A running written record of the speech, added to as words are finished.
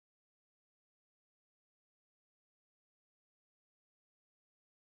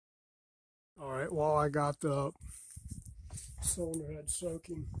All right, while I got the cylinder head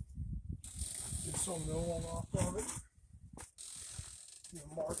soaking, get some of the oil off of it.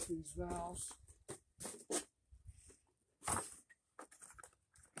 Mark these valves.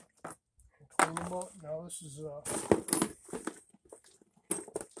 And clean them up. Now this is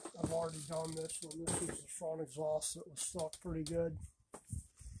I've already done this one. This was the front exhaust that was stuck pretty good.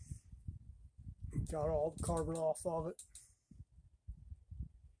 Got all the carbon off of it.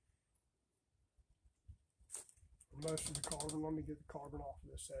 Most of the carbon. Let me get the carbon off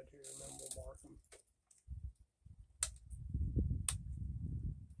of this head here, and then we'll mark them.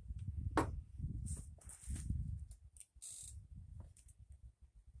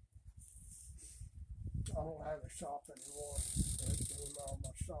 I don't have a shop anymore. It's the amount of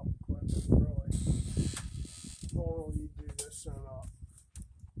my shop equipment, really. Normally you do this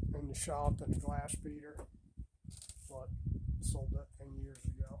in the shop in a glass beater, but I sold that thing years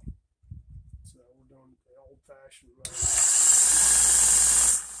ago. So we're doing the old-fashioned way.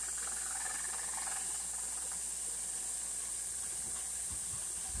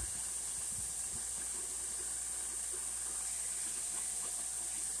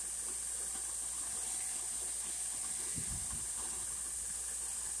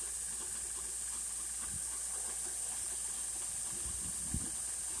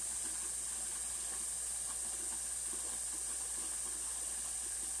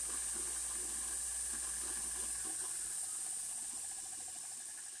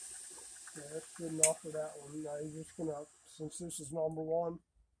 Yeah, that's good enough for that one. Now you're just gonna, since this is number one,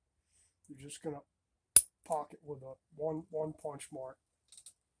 you're just gonna pocket with a one punch mark,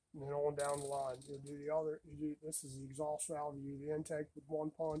 and then on down the line. You'll do the other. This is the exhaust valve. You do the intake with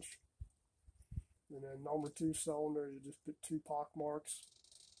one punch, and then number two cylinder, you just put two pock marks.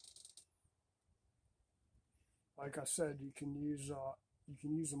 Like I said, you can use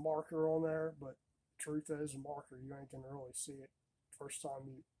a marker on there, but truth is, a marker you ain't gonna really see it first time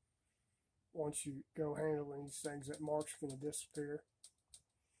you. Once you go handling these things, that mark's going to disappear.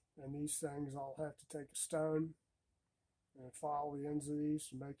 And these things, I'll have to take a stone and file the ends of these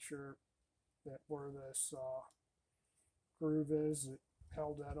to make sure that where this groove is that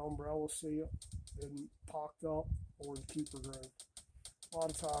held that umbrella seal isn't pocked up, or the keeper groove. A lot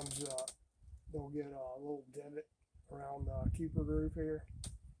of times they'll get a little divot around the keeper groove here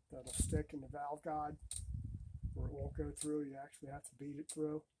that'll stick in the valve guide where it won't go through. You actually have to beat it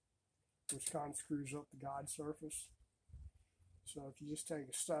through, which kind of screws up the guide surface. So if you just take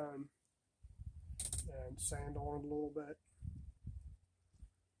a stone and sand on it a little bit,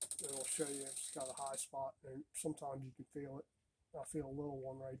 it'll show you if it's got a high spot, and sometimes you can feel it. I feel a little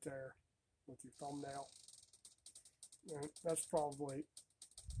one right there with your thumbnail. And that's probably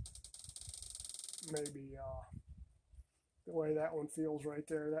maybe the way that one feels right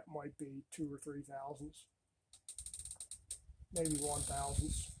there, that might be 2 or 3 thousandths, maybe 1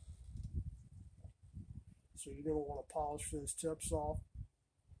 thousandths. So you're going to want to polish those tips off.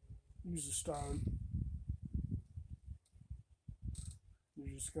 Use a stone.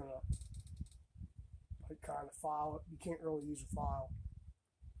 You're just going to kind of file it. You can't really use a file,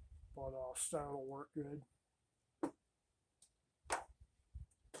 but stone will work good.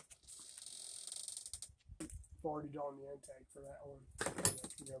 I've already done the intake for that one. You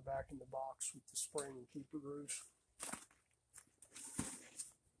can go back in the box with the spring and keeper grooves.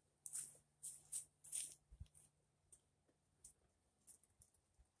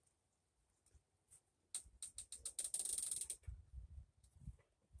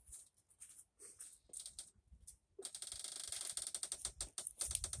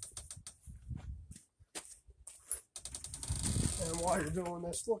 And while you're doing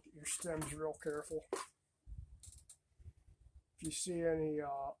this, look at your stems real careful. If you see any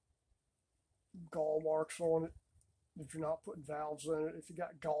gall marks on it, if you're not putting valves in it, if you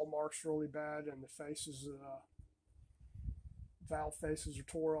got gall marks really bad and the faces, valve faces are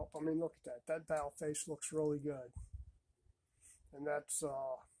tore up, I mean, look at that. That valve face looks really good. And that's,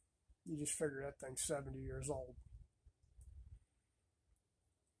 you just figure that thing's 70 years old.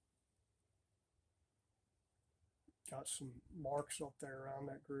 Got some marks up there around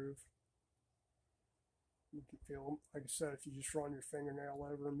that groove. You can feel them. Like I said, if you just run your fingernail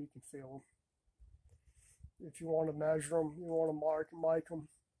over them, you can feel them. If you want to measure them, you want to mic them,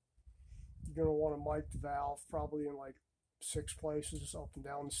 you're going to want to mic the valve probably in like 6 places up and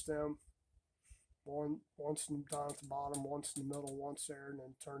down the stem. Once down at the bottom, once in the middle, once there, and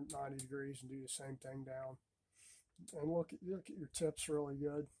then turn 90 degrees and do the same thing down. And look at your tips really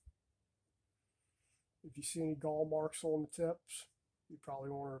good. If you see any gall marks on the tips, you probably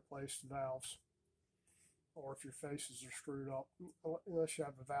want to replace the valves. Or if your faces are screwed up, unless you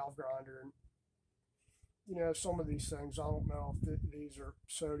have a valve grinder and you know, some of these things, I don't know if these are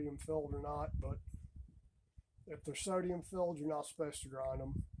sodium filled or not, but if they're sodium filled, you're not supposed to grind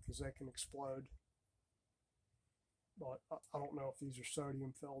them because they can explode. But I don't know if these are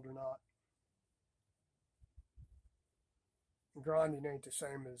sodium filled or not. Grinding ain't the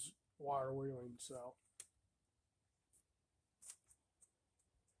same as wire wheeling, so.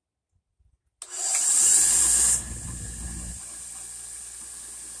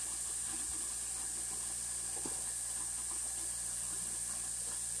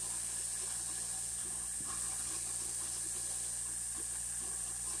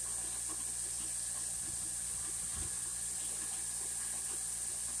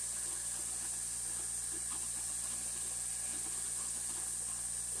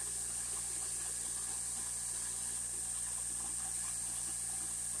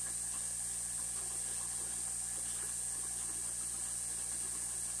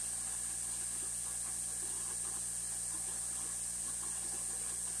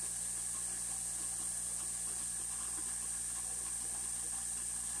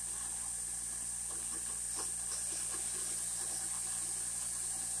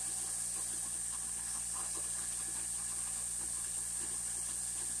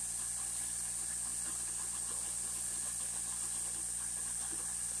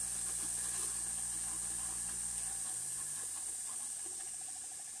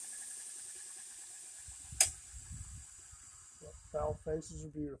 Valve faces are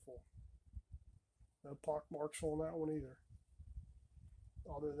beautiful. No pock marks on that one either.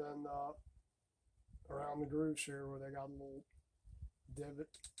 Other than around the grooves here where they got a little divot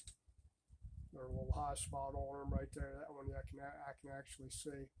or a little high spot on them right there. That one I can actually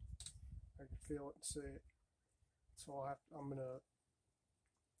see. I can feel it and see it. So I'm gonna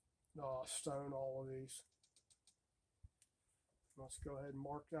stone all of these. Let's go ahead and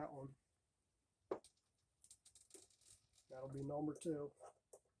mark that one. That'll be number 2.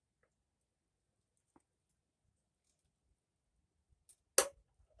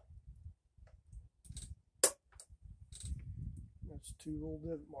 That's 2 little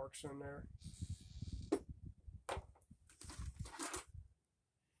divot marks in there.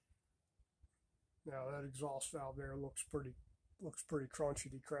 Now that exhaust valve there looks pretty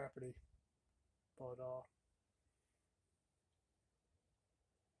crunchy crappity, but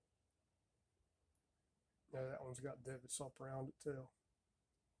yeah, that one's got divots up around it too.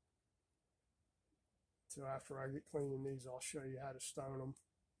 So after I get cleaning these, I'll show you how to stone them.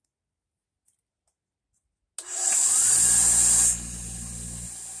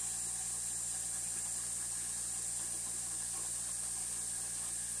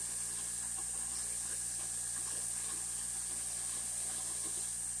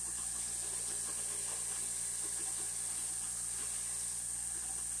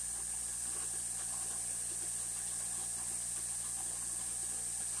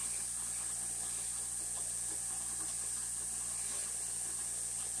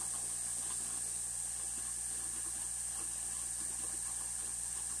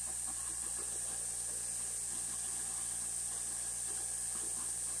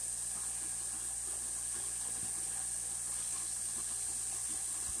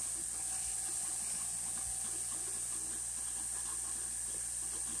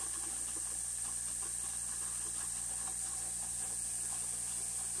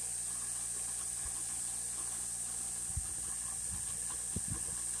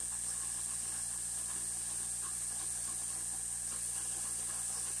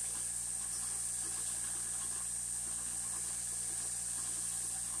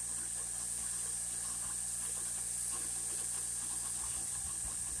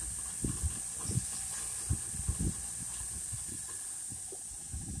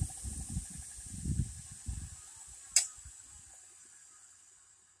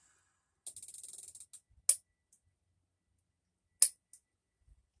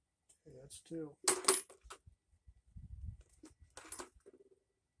 Okay, that's 2.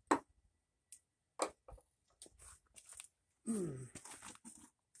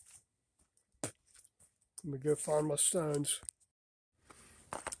 Let me go find my stones.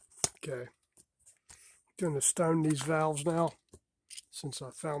 Okay, gonna stone these valves now since I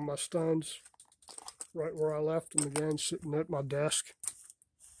found my stones right where I left them again, sitting at my desk.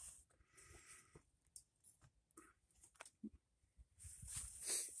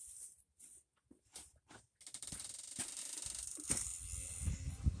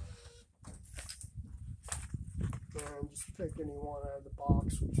 And just pick any one out of the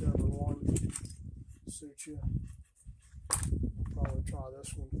box, whichever one suits you. I'll probably try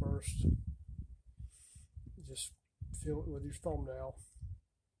this one first. Just feel it with your thumbnail.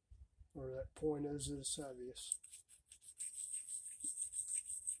 where that point is at its heaviest.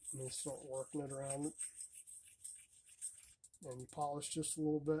 And then start working it around it. And you polish just a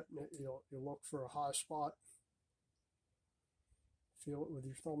little bit, and you'll look for a high spot. Feel it with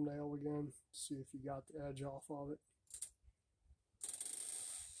your thumbnail again, see if you got the edge off of it.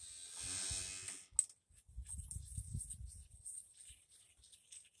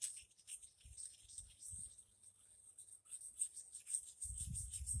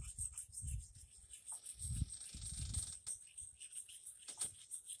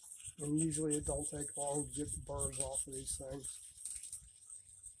 And usually it don't take long to get the burrs off of these things.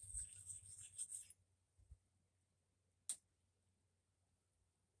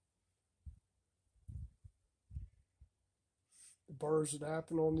 The burrs that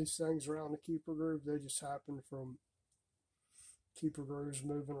happen on these things around the keeper groove, they just happen from keeper grooves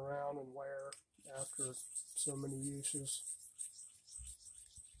moving around and wear after so many uses.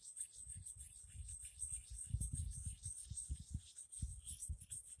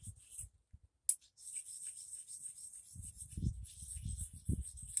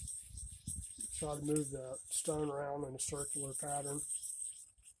 Try to move the stone around in a circular pattern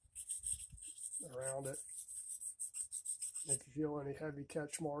around it. If you feel any heavy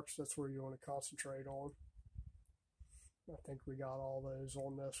catch marks, that's where you want to concentrate on. I think we got all those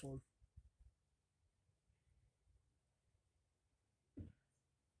on this one.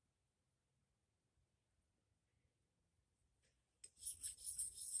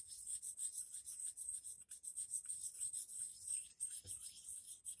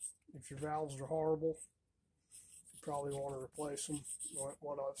 If your valves are horrible, you probably want to replace them.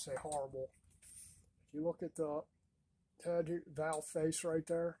 When I say horrible, if you look at the head valve face right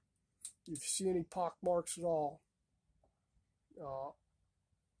there, if you see any pock marks at all,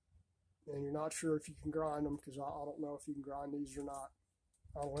 and you're not sure if you can grind them, because I don't know if you can grind these or not.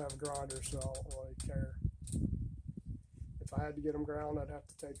 I don't have a grinder, so I don't really care. If I had to get them ground, I'd have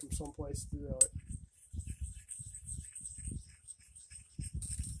to take them someplace to do it.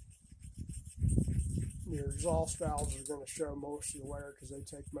 Your exhaust valves are going to show most of the wear because they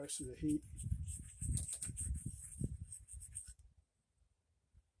take most of the heat.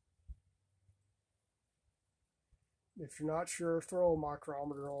 If you're not sure, throw a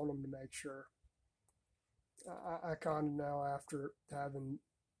micrometer on them to make sure. I kind of know, after having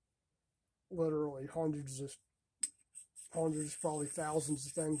literally hundreds, probably thousands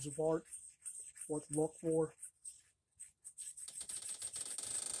of things apart, what to look for.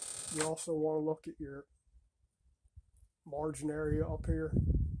 You also want to look at your margin area up here.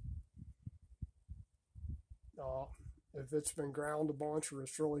 If it's been ground a bunch or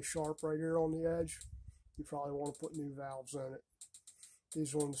it's really sharp right here on the edge, you probably want to put new valves in it.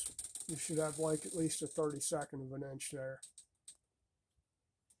 These ones, you should have like at least a 32nd of an inch there.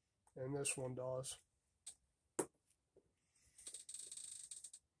 And this one does.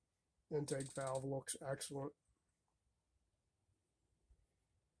 Intake valve looks excellent.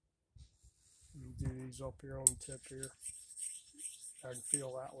 Do these up here on the tip here. I can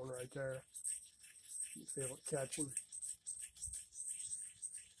feel that one right there. You feel it catching.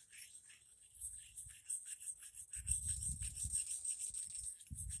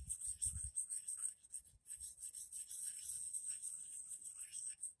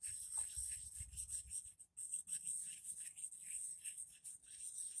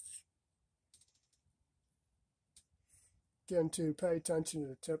 Again, to pay attention to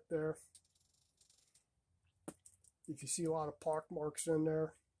the tip there. If you see a lot of pock marks in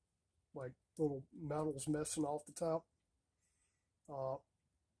there, like little metals missing off the top,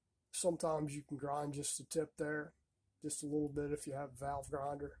 sometimes you can grind just the tip there, just a little bit if you have a valve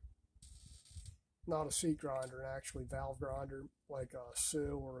grinder. Not a seat grinder, an actually valve grinder, like a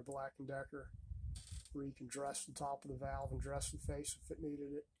Sue or a Black & Decker, where you can dress the top of the valve and dress the face if it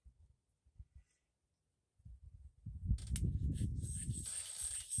needed it.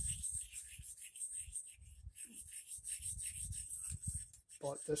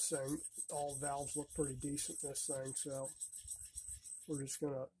 But this thing, all valves look pretty decent in this thing, so we're just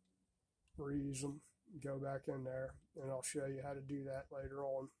going to reuse them, go back in there, and I'll show you how to do that later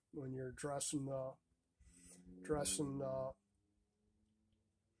on when you're dressing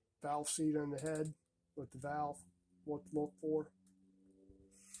valve seat in the head with the valve, what to look for.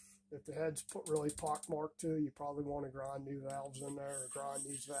 If the head's really pockmarked too, you probably want to grind new valves in there, or grind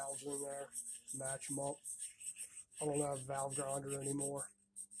these valves in there, match them up. I don't have a valve grinder anymore.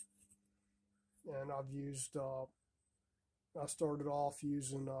 And I've used, I started off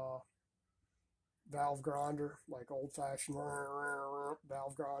using valve grinder, like old-fashioned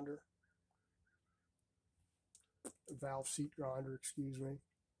valve seat grinder, excuse me.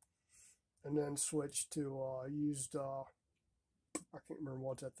 and then switched to used I can't remember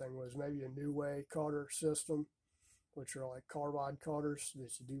what that thing was, maybe a New Way cutter system, which are like carbide cutters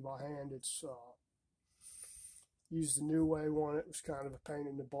that you do by hand. It's used the New Way one. It was kind of a pain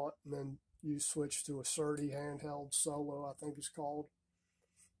in the butt, and then you switched to a Surdy handheld Solo, I think it's called.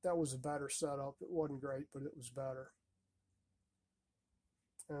 That was a better setup. It wasn't great, but it was better.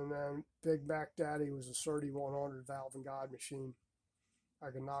 And then Big Mac Daddy was a Surdy 100 valve and guide machine. I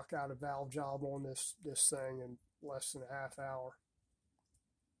could knock out a valve job on this thing in less than a half hour.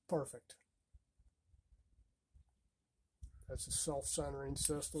 Perfect. That's a self-centering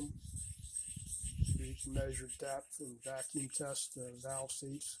system. You can measure depth and vacuum test the valve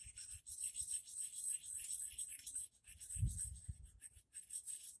seats.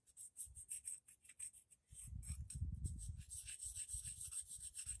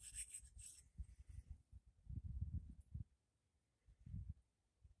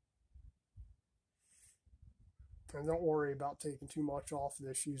 And don't worry about taking too much off of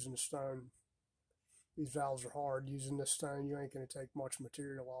this using a stone. These valves are hard. Using this stone, you ain't going to take much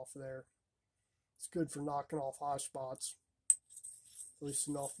material off of there. It's good for knocking off high spots, at least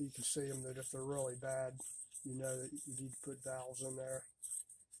enough that you can see them, that if they're really bad, you know that you need to put valves in there.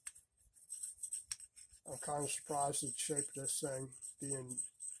 I'm kind of surprised at the shape of this thing, being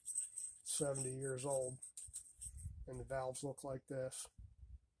 70 years old, and the valves look like this.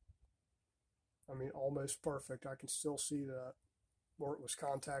 I mean, almost perfect. I can still see where it was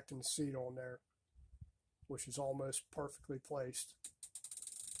contacting the seat on there, which is almost perfectly placed.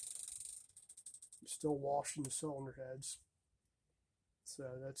 I'm still washing the cylinder heads. So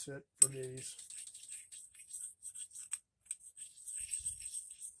that's it for these.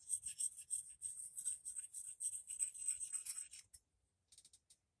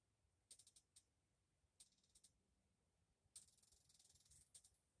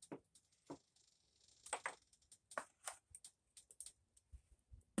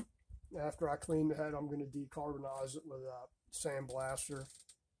 After I clean the head, I'm going to decarbonize it with a sandblaster.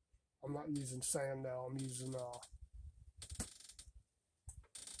 I'm not using sand now. I'm using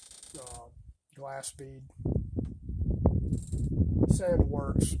glass bead. Sand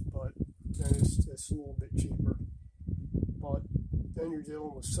works, but then it's a little bit cheaper. But then you're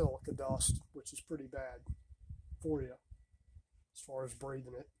dealing with silica dust, which is pretty bad for you as far as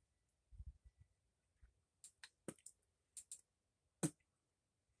breathing it.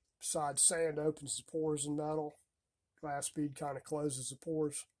 Besides, sand opens the pores in metal. Glass bead kind of closes the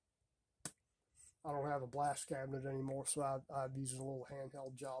pores. I don't have a blast cabinet anymore, so I've used a little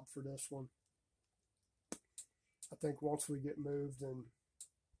handheld job for this one. I think once we get moved and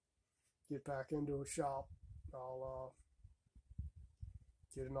get back into a shop, I'll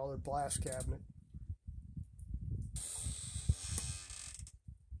get another blast cabinet.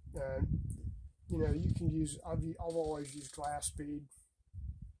 And you know, you can use. I've always used glass bead.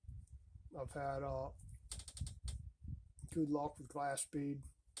 I've had good luck with glass bead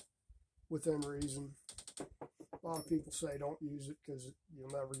within reason. A lot of people say don't use it because you'll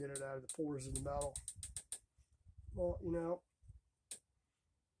never get it out of the pores of the metal. Well, you know,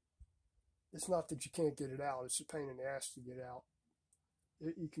 it's not that you can't get it out. It's a pain in the ass to get out.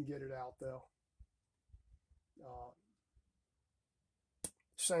 You can get it out, though.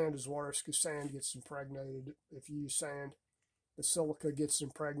 Sand is worse because sand gets impregnated. If you use sand, the silica gets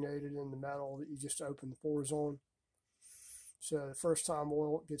impregnated in the metal that you just open the pores on. So the first time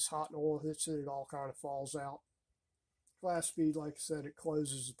oil gets hot and oil hits it, it all kind of falls out. Glass bead, like I said, it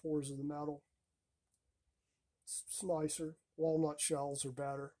closes the pores of the metal. It's nicer. Walnut shells are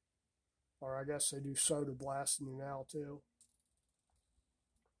better. Or I guess they do soda blasting now too.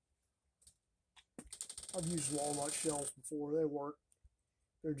 I've used walnut shells before. They work.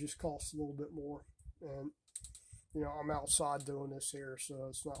 They just cost a little bit more. And you know, I'm outside doing this here, so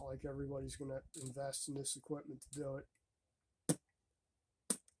it's not like everybody's going to invest in this equipment to do it.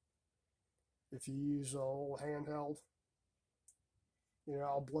 If you use a little handheld, you know,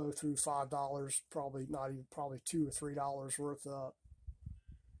 I'll blow through $5, probably not even, probably $2 or $3 worth of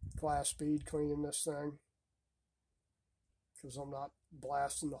glass bead cleaning this thing, because I'm not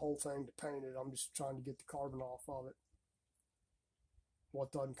blasting the whole thing to paint it. I'm just trying to get the carbon off of it.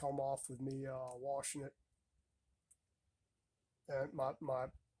 What doesn't come off with me washing it. And my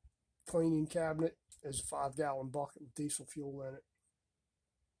cleaning cabinet is a 5-gallon bucket with diesel fuel in it.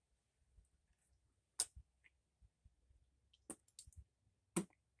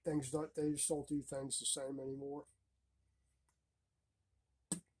 They just don't do things the same anymore.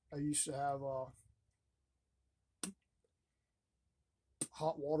 I used to have a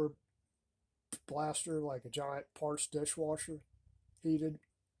hot water blaster, like a giant parts dishwasher, heated.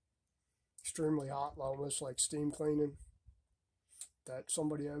 extremely hot, almost like steam cleaning. That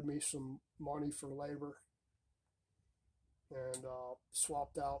somebody owed me some money for labor, and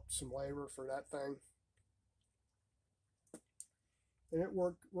swapped out some labor for that thing, and it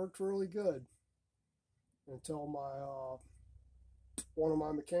worked really good until my one of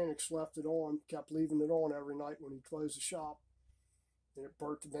my mechanics left it on, kept leaving it on every night when he closed the shop, and it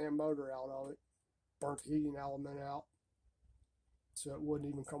burnt the damn motor out of it, burnt the heating element out, so it wouldn't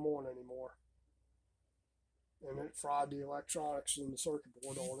even come on anymore. And it fried the electronics and the circuit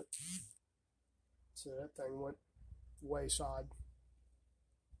board on it. So that thing went wayside.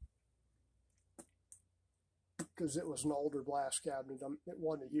 Because it was an older blast cabinet. It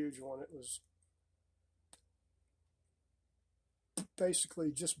wasn't a huge one. It was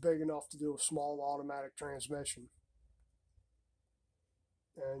basically just big enough to do a small automatic transmission.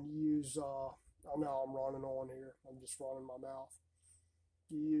 And you use, I know I'm running on here. I'm just running my mouth.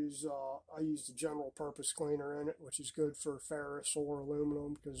 I use the general purpose cleaner in it, which is good for ferrous or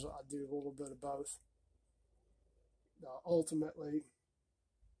aluminum because I do a little bit of both. Ultimately,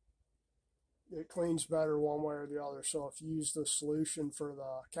 it cleans better one way or the other. So if you use the solution for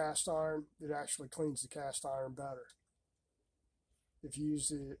the cast iron, it actually cleans the cast iron better. If you use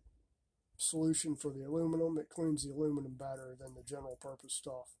the solution for the aluminum, it cleans the aluminum better than the general purpose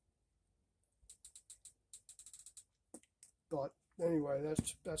stuff. But anyway,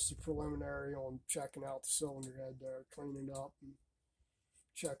 that's the preliminary on checking out the cylinder head there, cleaning up and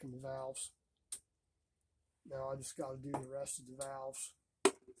checking the valves. Now I just got to do the rest of the valves,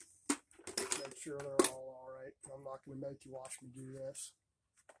 make sure they're all right. I'm not going to make you watch me do this.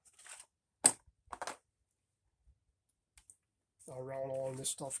 I'll run on. This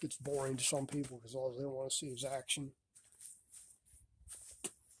stuff gets boring to some people because all they want to see is action.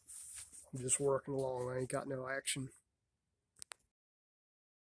 I'm just working along. I ain't got no action.